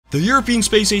The European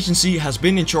Space Agency has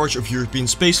been in charge of European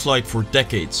spaceflight for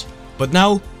decades. But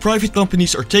now, private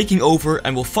companies are taking over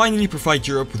and will finally provide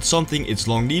Europe with something it's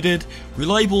long needed: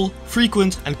 reliable,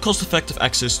 frequent and cost-effective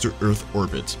access to Earth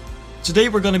orbit. Today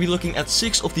we're going to be looking at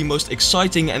 6 of the most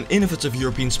exciting and innovative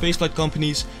European spaceflight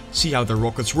companies, see how their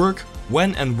rockets work,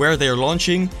 when and where they are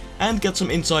launching, and get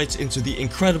some insights into the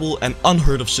incredible and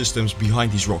unheard of systems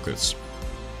behind these rockets.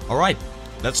 Alright,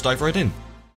 let's dive right in.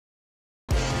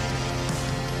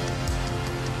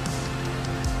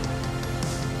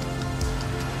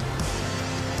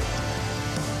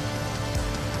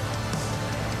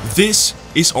 This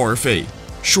is RFA,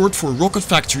 short for Rocket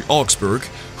Factory Augsburg,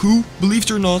 who, believe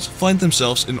it or not, find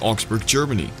themselves in Augsburg,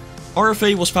 Germany.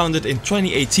 RFA was founded in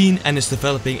 2018 and is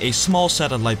developing a small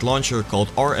satellite launcher called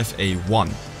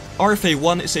RFA-1.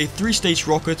 RFA-1 is a 3-stage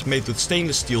rocket made with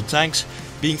stainless steel tanks,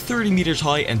 being 30 meters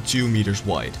high and 2 meters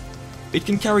wide. It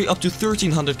can carry up to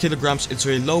 1300 kilograms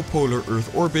into a low polar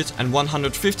Earth orbit and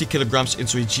 150 kilograms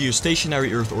into a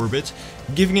geostationary Earth orbit,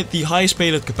 giving it the highest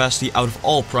payload capacity out of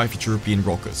all private European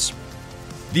rockets.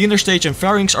 The inner stage and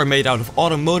fairings are made out of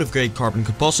automotive grade carbon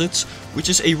composites, which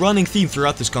is a running theme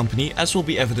throughout this company, as will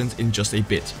be evident in just a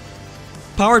bit.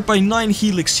 Powered by 9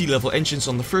 Helix sea-level engines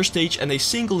on the first stage and a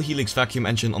single Helix vacuum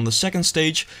engine on the second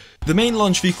stage, the main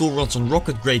launch vehicle runs on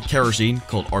rocket-grade kerosene,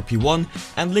 called RP1,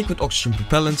 and liquid oxygen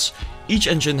propellants, each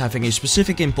engine having a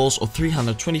specific impulse of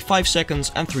 325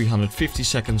 seconds and 350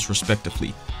 seconds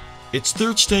respectively. Its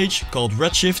third stage, called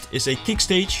Redshift, is a kick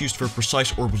stage used for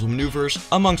precise orbital maneuvers,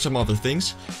 among some other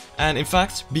things. And in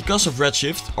fact, because of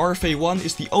Redshift, RFA-1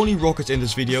 is the only rocket in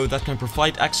this video that can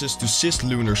provide access to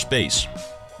cislunar space.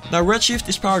 Now, Redshift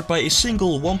is powered by a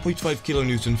single 1.5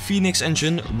 kN Phoenix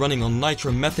engine running on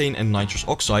nitromethane and nitrous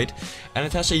oxide, and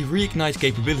it has a reignite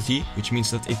capability, which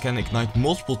means that it can ignite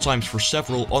multiple times for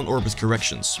several on-orbit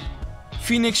corrections.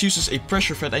 Phoenix uses a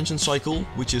pressure-fed engine cycle,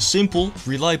 which is simple,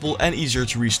 reliable and easier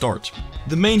to restart.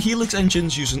 The main Helix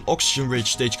engines use an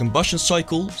oxygen-rich stage combustion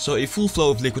cycle, so a full flow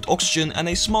of liquid oxygen and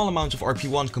a small amount of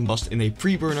RP1 combust in a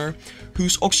pre-burner,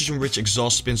 whose oxygen-rich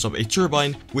exhaust spins up a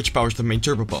turbine, which powers the main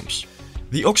turbopumps.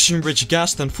 The oxygen-rich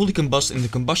gas then fully combusts in the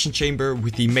combustion chamber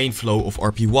with the main flow of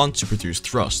RP1 to produce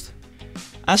thrust.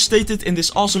 As stated in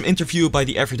this awesome interview by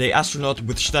the Everyday Astronaut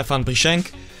with Stefan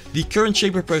Brischenk, the current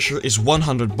chamber pressure is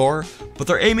 100 bar, but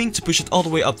they're aiming to push it all the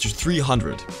way up to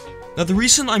 300. Now, the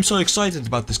reason I'm so excited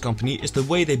about this company is the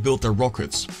way they build their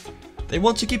rockets. They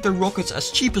want to keep their rockets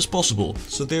as cheap as possible,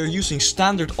 so they're using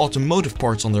standard automotive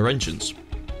parts on their engines.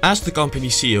 As the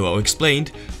company's COO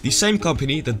explained, the same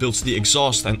company that builds the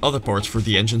exhaust and other parts for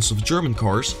the engines of German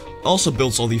cars also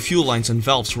builds all the fuel lines and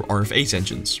valves for RF-8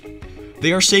 engines.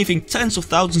 They are saving tens of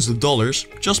thousands of dollars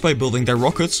just by building their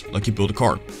rockets like you build a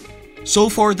car. So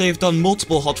far they have done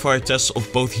multiple hot fire tests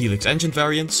of both Helix engine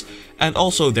variants and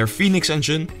also their Phoenix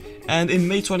engine, and in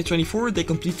May 2024 they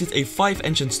completed a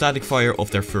 5-engine static fire of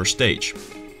their first stage.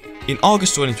 In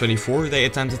August 2024 they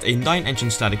attempted a 9-engine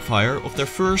static fire of their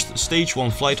first Stage 1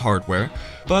 flight hardware,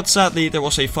 but sadly there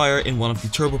was a fire in one of the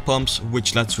turbopumps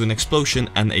which led to an explosion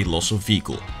and a loss of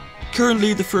vehicle.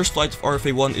 Currently the first flight of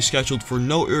RFA-1 is scheduled for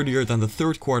no earlier than the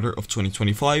third quarter of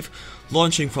 2025,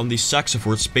 launching from the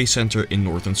Saxford Space Centre in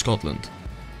northern Scotland.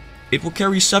 It will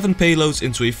carry 7 payloads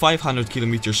into a 500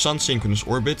 km sun-synchronous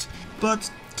orbit, but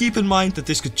keep in mind that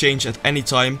this could change at any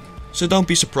time, so don't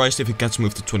be surprised if it gets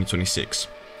moved to 2026.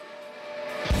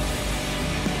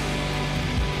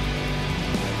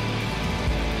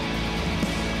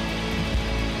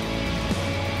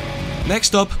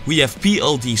 Next up, we have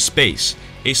PLD Space,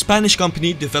 a Spanish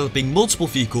company developing multiple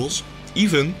vehicles,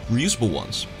 even reusable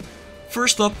ones.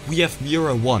 First up, we have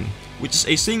Miura-1, which is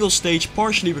a single-stage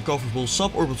partially recoverable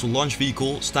suborbital launch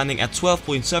vehicle standing at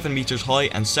 12.7 meters high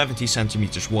and 70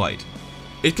 centimeters wide.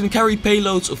 It can carry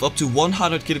payloads of up to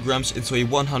 100 kilograms into a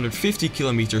 150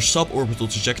 kilometer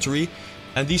suborbital trajectory,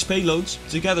 and these payloads,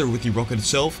 together with the rocket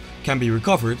itself, can be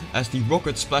recovered as the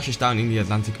rocket splashes down in the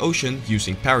Atlantic Ocean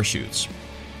using parachutes.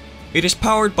 It is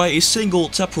powered by a single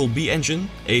Teprol B engine,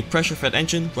 a pressure-fed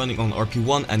engine running on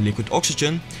RP1 and liquid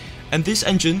oxygen, and this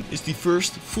engine is the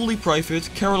first fully private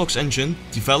Kerolox engine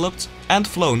developed and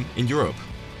flown in Europe.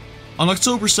 On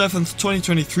October 7th,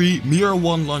 2023,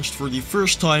 Miura-1 launched for the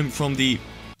first time from the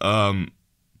El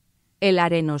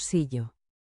Arenosillo.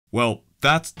 Well,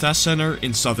 that test center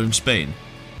in southern Spain.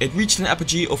 It reached an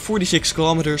apogee of 46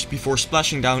 kilometers before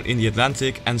splashing down in the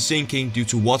Atlantic and sinking due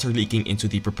to water leaking into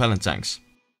the propellant tanks.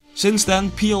 Since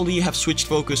then, PLD have switched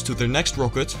focus to their next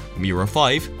rocket,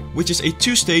 Miura-5, which is a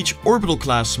 2-stage orbital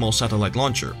class small satellite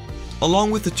launcher.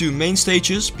 Along with the 2 main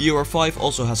stages, Miura-5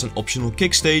 also has an optional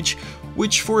kick stage,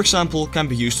 which for example can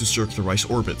be used to circularize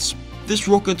orbits. this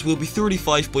rocket will be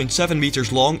 35.7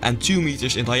 meters long and 2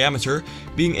 meters in diameter,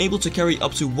 being able to carry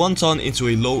up to 1 ton into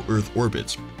a low Earth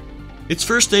orbit. Its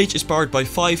first stage is powered by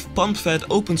 5 pump-fed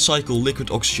open-cycle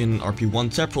liquid oxygen RP-1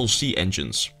 Teprol C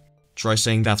engines. Try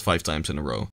saying that 5 times in a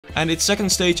row. And its second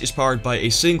stage is powered by a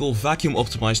single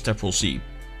vacuum-optimized Teprol C.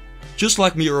 Just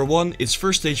like Miura 1, its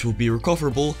first stage will be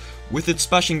recoverable, with it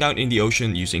splashing down in the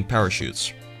ocean using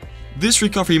parachutes. This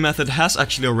recovery method has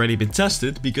actually already been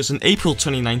tested, because in April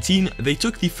 2019 they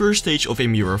took the first stage of a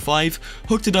Miura 5,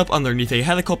 hooked it up underneath a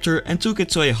helicopter and took it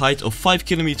to a height of 5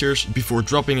 kilometers before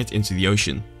dropping it into the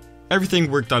ocean.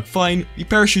 Everything worked out fine, the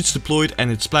parachutes deployed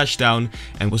and it splashed down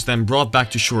and was then brought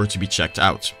back to shore to be checked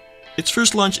out. Its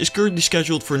first launch is currently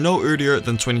scheduled for no earlier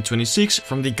than 2026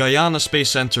 from the Guyana Space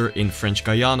Center in French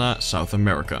Guyana, South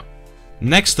America.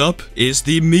 Next up is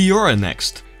the Miura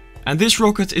Next. And this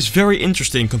rocket is very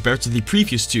interesting compared to the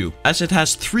previous two, as it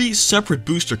has 3 separate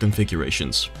booster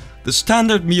configurations. The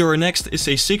standard Miura Next is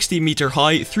a 60 meter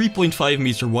high, 3.5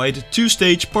 meter wide,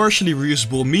 2-stage, partially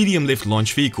reusable medium lift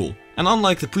launch vehicle. And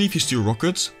unlike the previous 2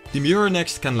 rockets, the Miura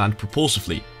Next can land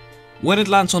propulsively. When it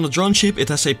lands on a drone ship, it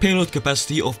has a payload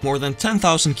capacity of more than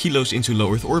 10,000 kilos into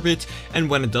low Earth orbit, and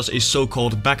when it does a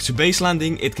so-called back-to-base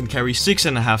landing, it can carry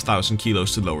 6,500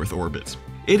 kilos to low Earth orbit.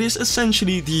 It is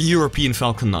essentially the European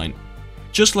Falcon 9.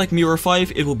 Just like Miura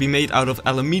 5, it will be made out of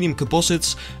aluminium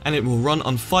composites, and it will run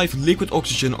on 5 liquid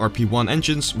oxygen RP-1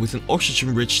 engines with an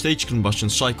oxygen-rich stage combustion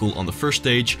cycle on the first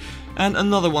stage, and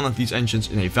another one of these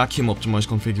engines in a vacuum-optimized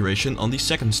configuration on the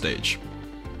second stage.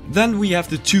 Then we have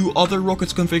the 2 other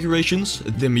rocket configurations,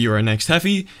 the Miura Next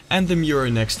Heavy and the Miura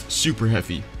Next Super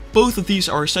Heavy. Both of these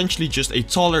are essentially just a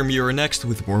taller Miura Next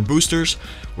with more boosters,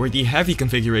 where the Heavy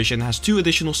configuration has 2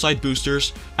 additional side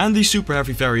boosters and the Super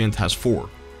Heavy variant has 4.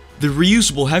 The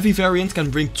reusable Heavy variant can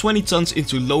bring 20 tons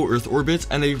into low Earth orbit,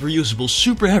 and a reusable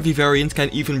Super Heavy variant can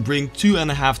even bring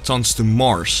 2.5 tons to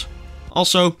Mars.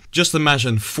 Also, just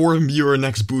imagine 4 Miura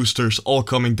Next boosters all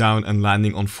coming down and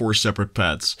landing on 4 separate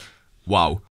pads.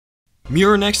 Wow.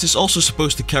 Miura Next is also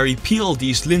supposed to carry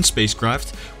PLD's Lynn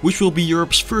spacecraft, which will be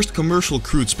Europe's first commercial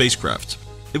crewed spacecraft.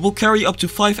 It will carry up to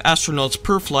 5 astronauts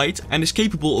per flight and is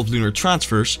capable of lunar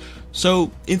transfers,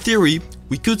 so in theory,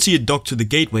 we could see it dock to the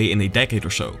Gateway in a decade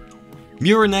or so.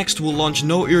 Miura Next will launch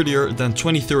no earlier than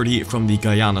 2030 from the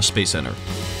Guyana Space Center.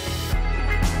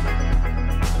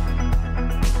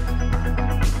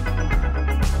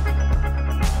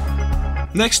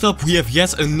 Next up, we have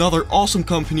yet another awesome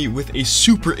company with a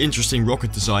super interesting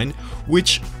rocket design,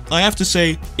 which, I have to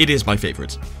say, it is my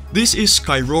favorite. This is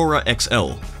Skyrora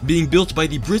XL, being built by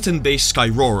the Britain-based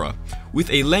Skyrora. With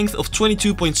a length of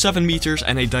 22.7 meters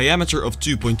and a diameter of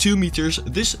 2.2 meters,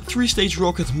 this 3-stage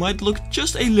rocket might look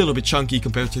just a little bit chunky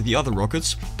compared to the other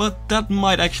rockets, but that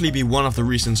might actually be one of the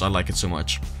reasons I like it so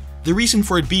much. The reason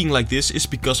for it being like this is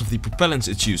because of the propellants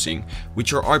it's using,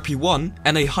 which are RP-1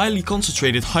 and a highly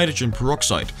concentrated hydrogen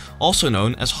peroxide, also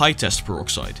known as high-test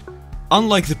peroxide.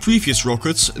 Unlike the previous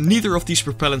rockets, neither of these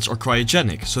propellants are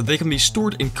cryogenic, so they can be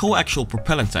stored in coaxial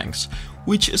propellant tanks,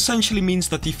 which essentially means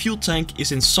that the fuel tank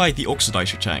is inside the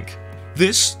oxidizer tank.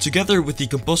 This, together with the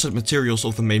composite materials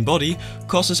of the main body,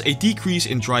 causes a decrease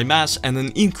in dry mass and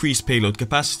an increased payload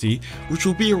capacity, which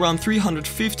will be around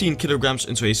 315 kilograms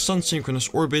into a sun-synchronous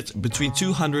orbit between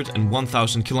 200 and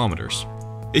 1000 kilometers.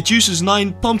 It uses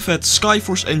 9 pump-fed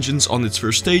Skyforce engines on its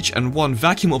first stage and 1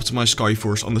 vacuum-optimized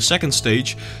Skyforce on the second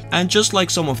stage, and just like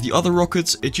some of the other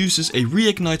rockets, it uses a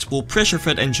reignitable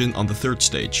pressure-fed engine on the third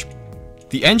stage.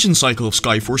 The engine cycle of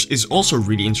Skyforce is also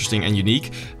really interesting and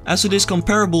unique, as it is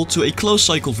comparable to a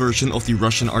closed-cycle version of the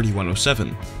Russian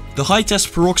RD-107. The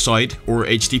high-test peroxide, or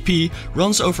HTP,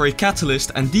 runs over a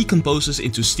catalyst and decomposes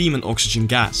into steam and oxygen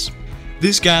gas.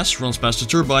 This gas runs past the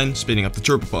turbine, spinning up the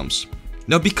turbopumps.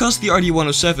 Now, because the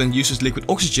RD-107 uses liquid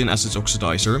oxygen as its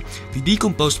oxidizer, the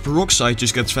decomposed peroxide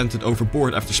just gets vented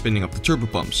overboard after spinning up the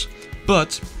turbopumps.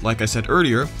 But, like I said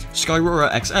earlier, Skyrora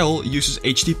XL uses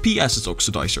HTP as its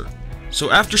oxidizer. So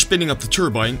after spinning up the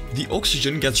turbine, the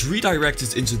oxygen gets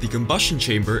redirected into the combustion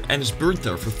chamber and is burnt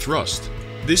there for thrust.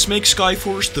 This makes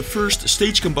Skyforce the first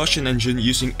stage combustion engine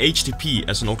using HTP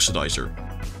as an oxidizer.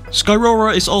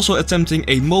 Skyrora is also attempting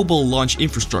a mobile launch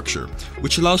infrastructure,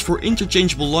 which allows for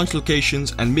interchangeable launch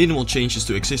locations and minimal changes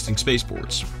to existing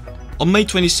spaceports. On May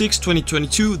 26,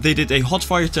 2022, they did a hot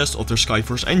fire test of their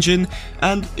Skyforce engine,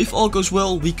 and if all goes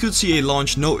well, we could see a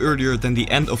launch no earlier than the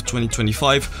end of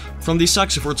 2025 from the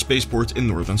Saxford spaceport in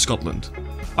northern Scotland.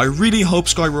 I really hope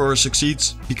Skyrora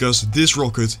succeeds, because this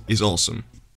rocket is awesome.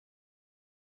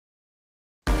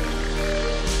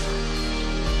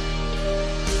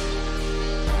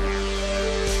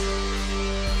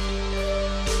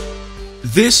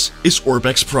 This is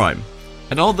Orbex Prime,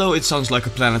 And although it sounds like a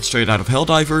planet straight out of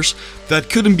Helldivers, that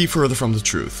couldn't be further from the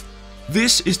truth.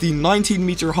 This is the 19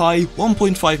 meter high,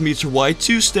 1.5 meter wide,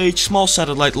 2-stage small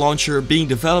satellite launcher being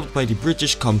developed by the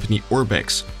British company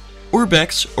Orbex.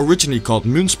 Orbex, originally called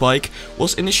Moonspike,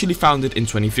 was initially founded in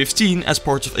 2015 as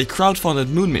part of a crowdfunded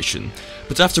moon mission,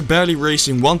 but after barely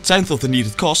raising 1/10 of the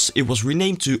needed costs, it was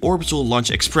renamed to Orbital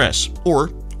Launch Express, or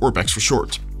Orbex for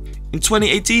short. In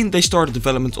 2018 they started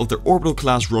development of their orbital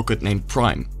class rocket named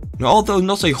Prime. Now, although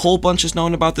not a whole bunch is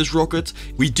known about this rocket,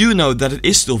 we do know that it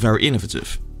is still very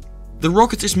innovative. The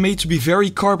rocket is made to be very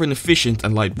carbon efficient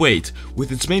and lightweight,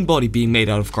 with its main body being made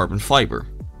out of carbon fiber.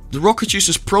 The rocket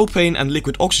uses propane and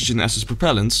liquid oxygen as its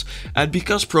propellants, and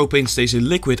because propane stays a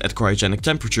liquid at cryogenic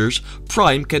temperatures,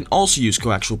 Prime can also use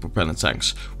coaxial propellant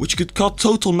tanks, which could cut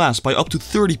total mass by up to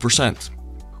 30%.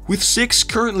 With 6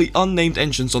 currently unnamed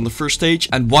engines on the first stage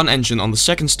and 1 engine on the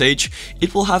second stage,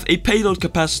 it will have a payload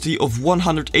capacity of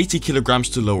 180 kilograms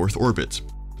to low Earth orbit.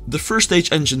 The first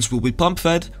stage engines will be pump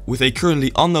fed, with a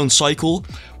currently unknown cycle,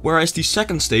 whereas the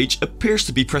second stage appears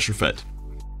to be pressure fed.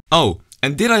 Oh,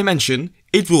 and did I mention,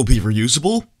 it will be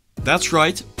reusable? That's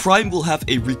right, Prime will have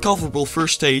a recoverable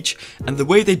first stage, and the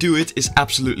way they do it is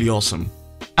absolutely awesome.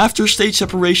 After stage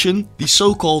separation, the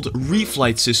so-called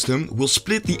reflight system will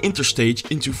split the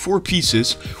interstage into 4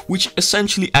 pieces, which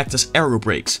essentially act as aero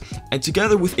brakes, and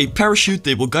together with a parachute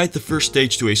they will guide the first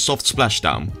stage to a soft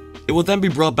splashdown. It will then be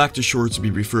brought back to shore to be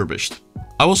refurbished.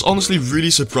 I was honestly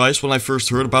really surprised when I first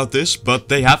heard about this, but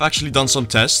they have actually done some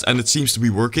tests and it seems to be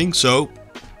working, so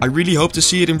I really hope to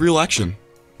see it in real action.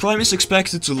 Prime is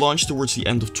expected to launch towards the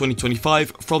end of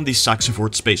 2025 from the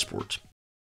Saxford spaceport.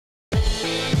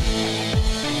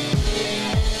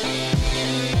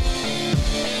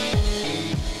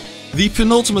 The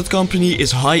penultimate company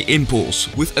is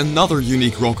HyImpulse, with another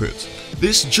unique rocket.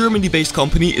 This Germany-based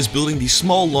company is building the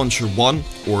Small Launcher 1,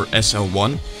 or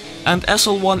SL1, and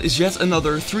SL1 is yet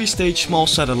another 3-stage small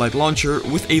satellite launcher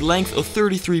with a length of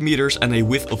 33 meters and a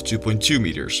width of 2.2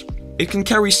 meters. It can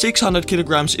carry 600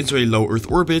 kilograms into a low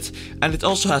Earth orbit, and it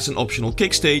also has an optional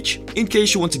kick stage, in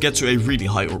case you want to get to a really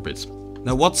high orbit.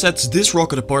 Now, what sets this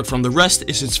rocket apart from the rest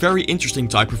is its very interesting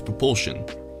type of propulsion.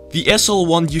 The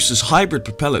SL1 uses hybrid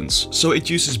propellants, so it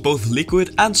uses both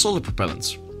liquid and solid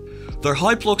propellants. Their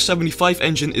HyPlox 75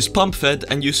 engine is pump-fed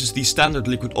and uses the standard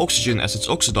liquid oxygen as its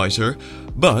oxidizer,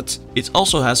 but it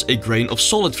also has a grain of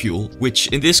solid fuel, which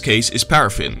in this case is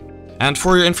paraffin. And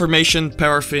for your information,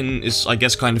 paraffin is I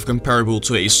guess kind of comparable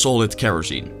to a solid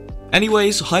kerosene.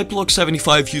 Anyways, HyPlox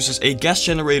 75 uses a gas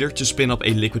generator to spin up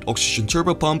a liquid oxygen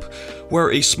turbopump,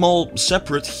 where a small,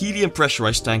 separate, helium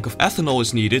pressurized tank of ethanol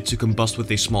is needed to combust with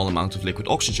a small amount of liquid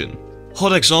oxygen.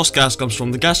 Hot exhaust gas comes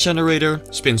from the gas generator,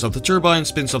 spins up the turbine,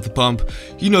 spins up the pump,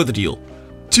 you know the deal.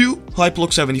 2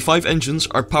 HyPlox 75 engines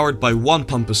are powered by 1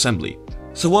 pump assembly.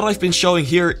 So what I've been showing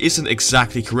here isn't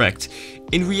exactly correct.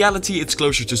 In reality it's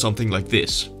closer to something like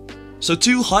this. So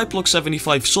 2 HyPlox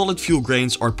 75 solid fuel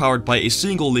grains are powered by a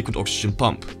single liquid oxygen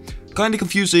pump. Kinda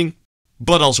confusing,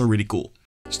 but also really cool.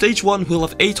 Stage 1 will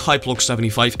have 8 HyPlox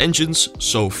 75 engines,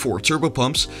 so 4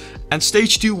 turbopumps, and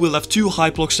Stage 2 will have 2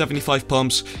 HyPlox 75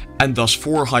 pumps, and thus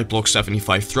 4 HyPlox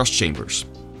 75 thrust chambers.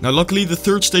 Now luckily the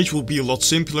third stage will be a lot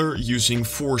simpler, using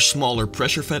 4 smaller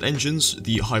pressure-fed engines,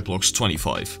 the HyPlox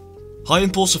 25.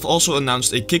 HyImpulse have also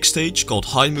announced a kick stage called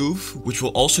HyMove, which will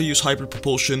also use hybrid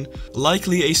propulsion,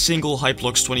 likely a single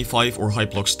HyPlox 25 or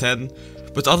HyPlox 10,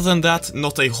 but other than that,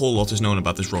 not a whole lot is known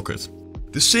about this rocket.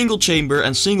 The single chamber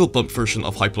and single pump version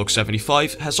of HyPlox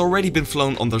 75 has already been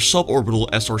flown on their suborbital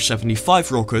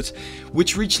SR-75 rocket,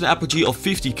 which reached an apogee of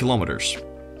 50 kilometers.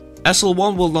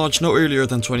 SL1 will launch no earlier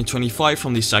than 2025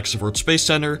 from the Saxford Space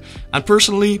Center, and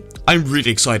personally, I'm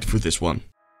really excited for this one.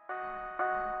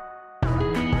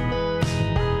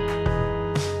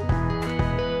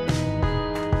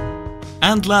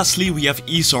 And lastly, we have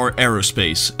Isar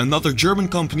Aerospace, another German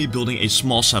company building a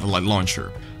small satellite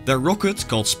launcher. Their rocket,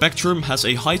 called Spectrum, has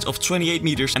a height of 28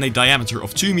 meters and a diameter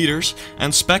of 2 meters,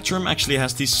 and Spectrum actually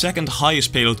has the second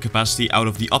highest payload capacity out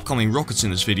of the upcoming rockets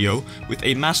in this video, with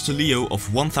a mass to LEO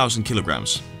of 1000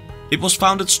 kilograms. It was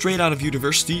founded straight out of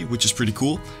university, which is pretty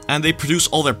cool, and they produce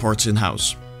all their parts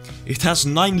in-house. It has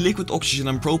 9 liquid oxygen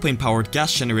and propane powered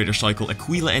gas generator cycle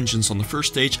Aquila engines on the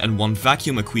first stage and 1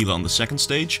 vacuum Aquila on the second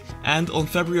stage, and on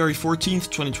February 14th,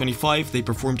 2025 they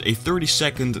performed a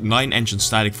 30-second 9-engine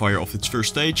static fire of its first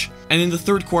stage, and in the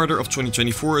third quarter of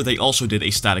 2024 they also did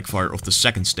a static fire of the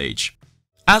second stage.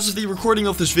 As of the recording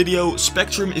of this video,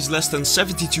 Spectrum is less than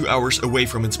 72 hours away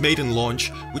from its maiden launch,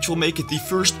 which will make it the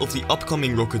first of the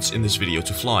upcoming rockets in this video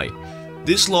to fly.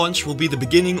 This launch will be the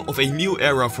beginning of a new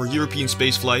era for European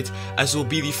spaceflight, as it will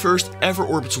be the first ever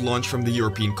orbital launch from the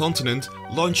European continent,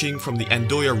 launching from the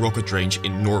Andoya rocket range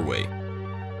in Norway.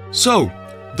 So,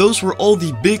 those were all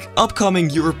the big upcoming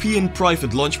European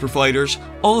private launch providers,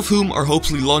 all of whom are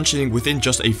hopefully launching within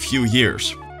just a few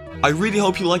years. I really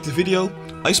hope you liked the video.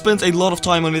 I spent a lot of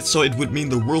time on it, so it would mean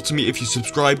the world to me if you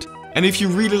subscribed. And if you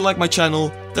really like my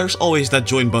channel, there's always that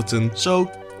join button, so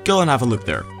go and have a look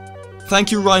there. Thank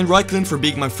you Ryan Reiklin for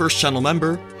being my first channel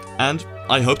member, and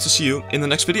I hope to see you in the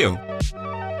next video.